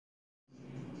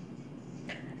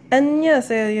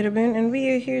Annyeonghaseyo, Yurabun, and we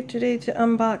are here today to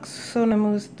unbox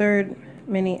Sonamoo's third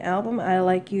mini album, I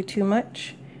Like You Too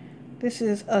Much. This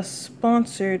is a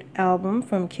sponsored album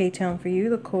from K-Town For You,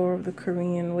 the core of the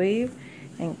Korean wave,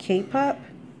 and K-pop.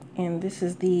 And this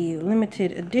is the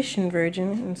limited edition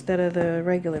version instead of the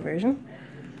regular version.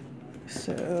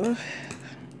 So,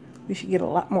 we should get a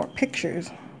lot more pictures.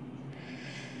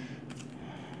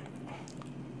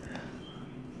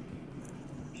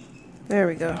 There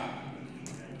we go.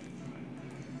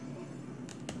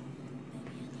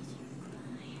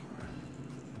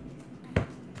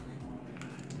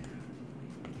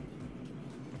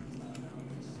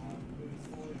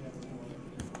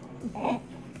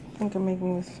 I think I'm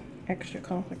making this extra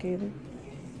complicated.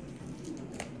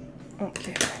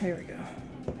 Okay, here we go.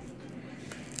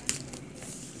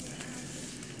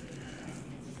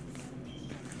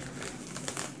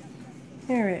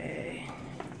 Hooray.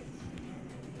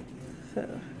 So,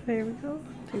 there we go.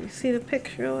 Do you see the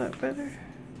picture a lot better?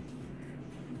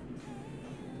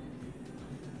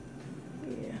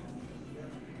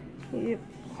 Yeah. Yep.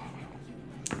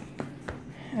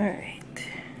 Alright.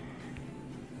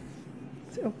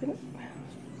 Let's open it.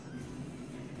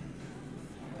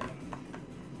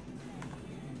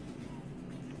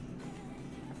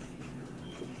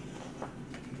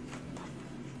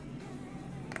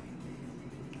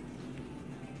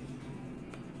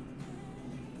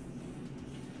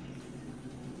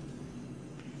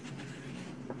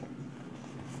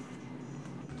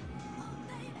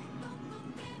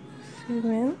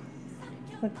 Sumin,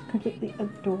 look completely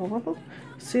adorable.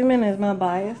 Sumin is my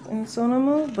bias in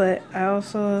Sonamoo, but I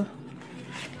also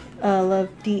love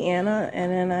Deanna,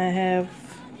 and then I have,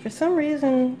 for some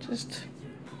reason, just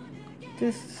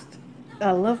this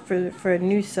love for a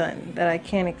new son that I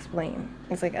can't explain.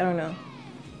 It's like I don't know.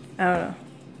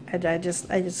 I just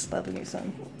love the new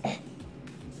son.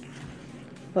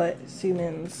 But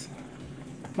Sumin's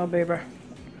my baby.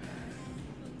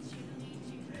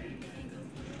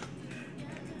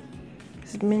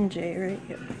 This is Minjae, right?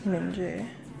 Yep, Minjae.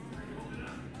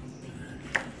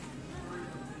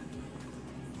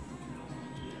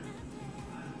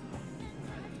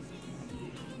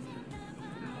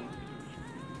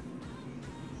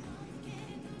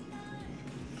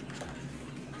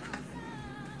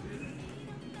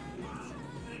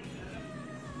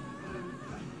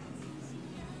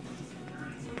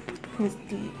 Here's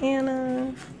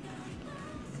Deanna.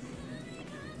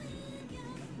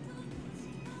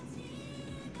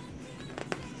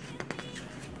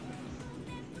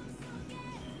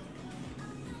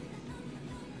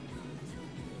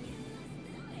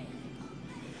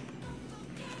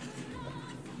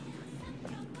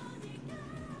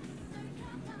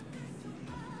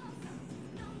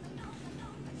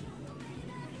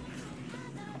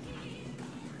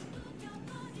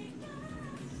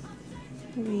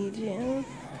 Region.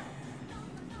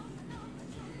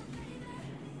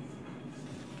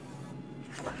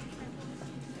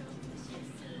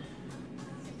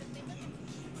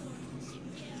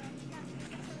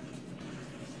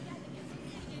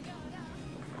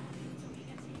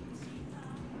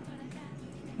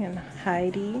 And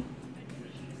Heidi,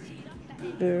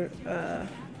 the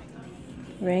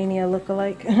Rainier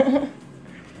lookalike.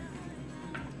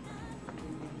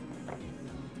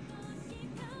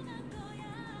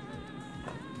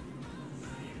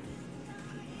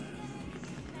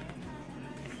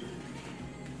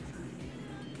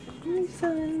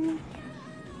 Son.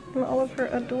 And all of her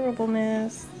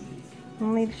adorableness.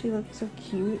 Only she looks so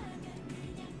cute.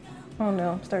 Oh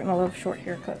no, I'm starting to love short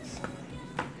haircuts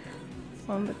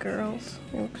on the girls.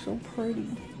 They look so pretty.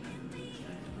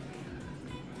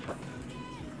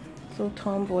 So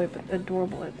tomboy but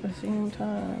adorable at the same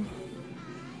time.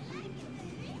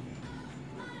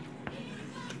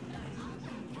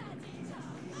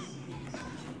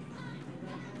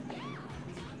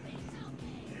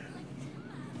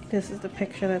 This is the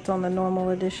picture that's on the normal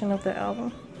edition of the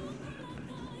album.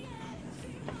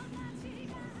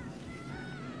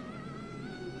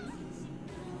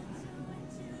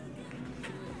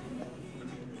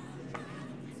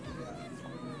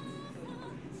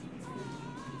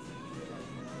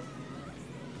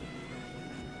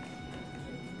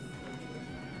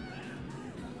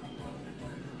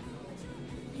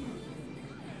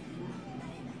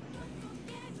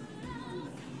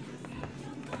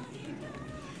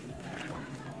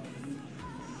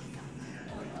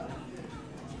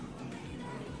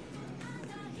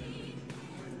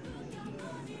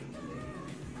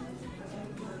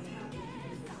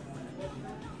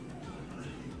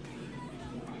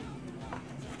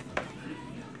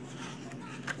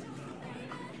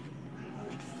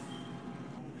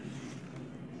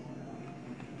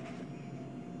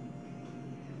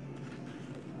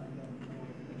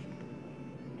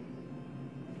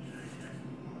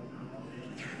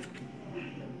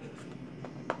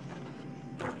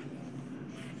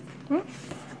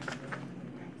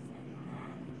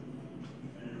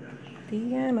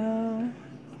 Deanna.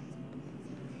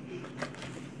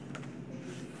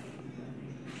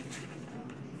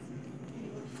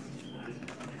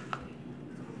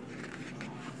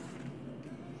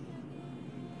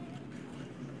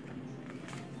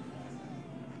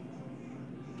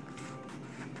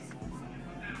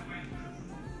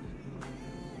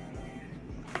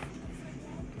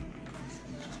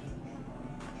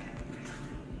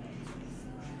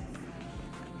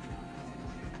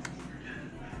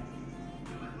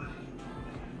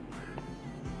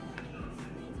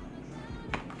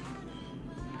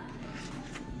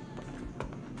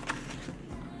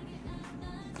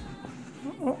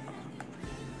 Oh.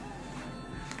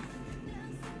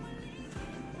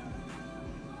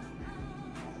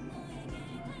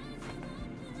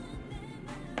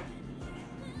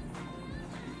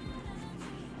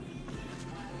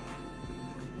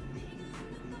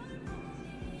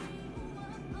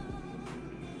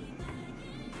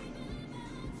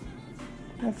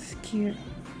 That's cute.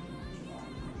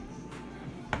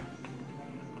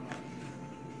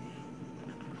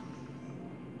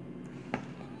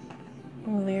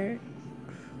 Lyrics.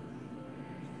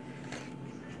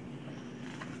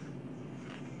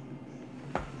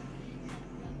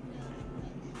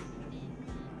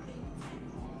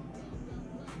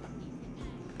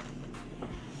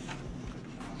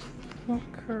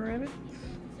 Credits.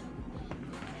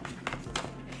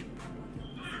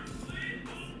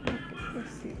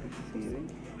 Let's see.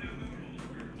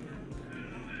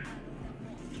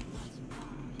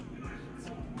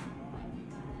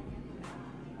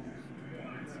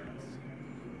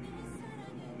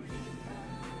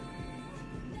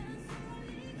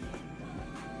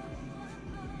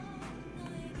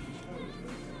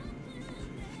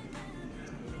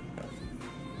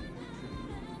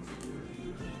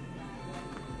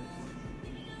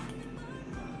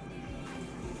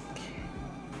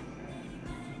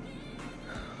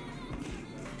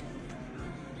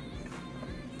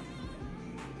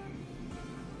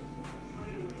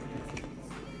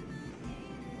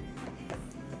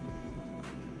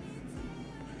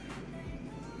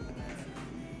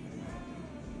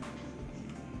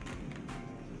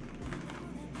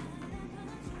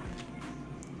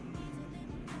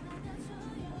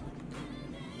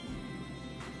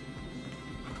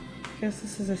 I guess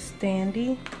this is a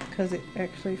standee because it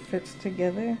actually fits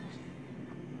together.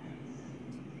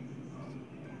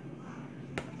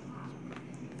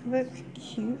 That's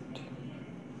cute.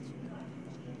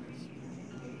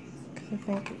 I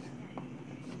think it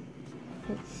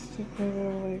fits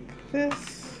together like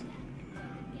this.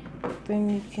 Then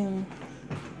you can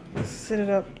sit it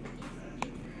up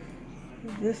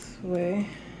this way.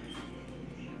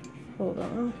 Hold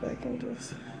on, if I can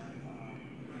just.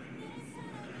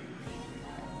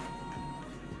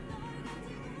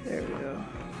 There we go.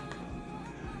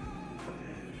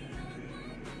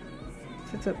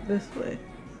 Sits up this way.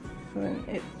 So then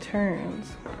it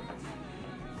turns.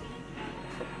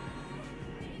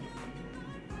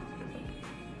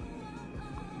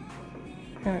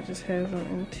 And it just has them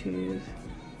in twos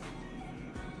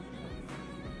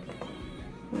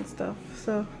and stuff.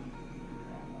 So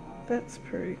that's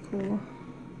pretty cool.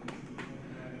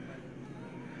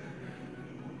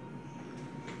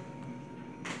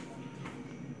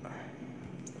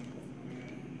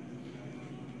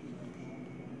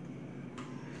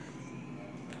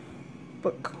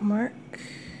 Bookmark.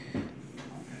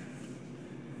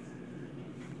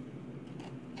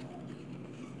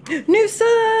 New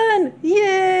sun!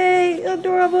 Yay!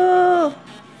 Adorable!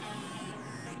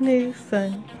 New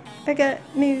sun. I got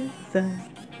new sun.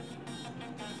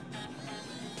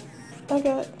 I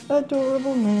got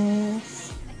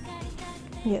adorableness.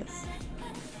 Yes.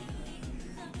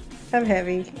 I'm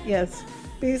heavy. Yes.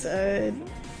 New sun.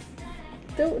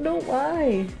 Don't know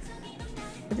why.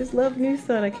 I just love New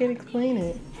Sun. I can't explain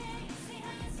it.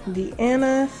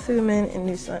 Deanna, Suman, and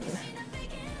New Sun.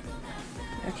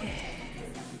 Okay.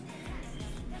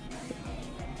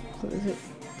 What is it?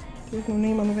 There's no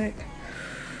name on the back.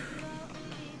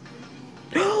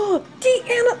 Oh,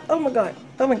 Deanna! Oh my god.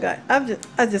 Oh my god. I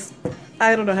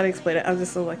don't know how to explain it. I'm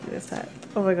just so lucky this time.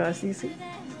 Oh my gosh, you see?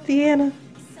 Deanna.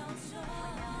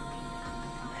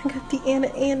 I got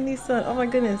Deanna and New Sun. Oh my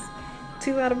goodness.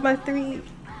 2 out of my 3.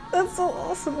 That's so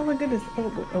awesome. Oh my goodness.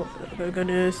 Oh my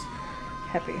goodness.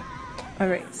 Happy.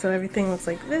 Alright, so everything looks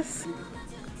like this.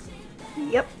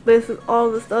 Yep, this is all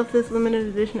the stuff this limited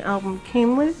edition album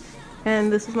came with.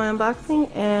 And this is my unboxing,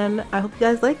 and I hope you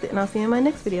guys liked it, and I'll see you in my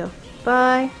next video.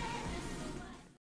 Bye!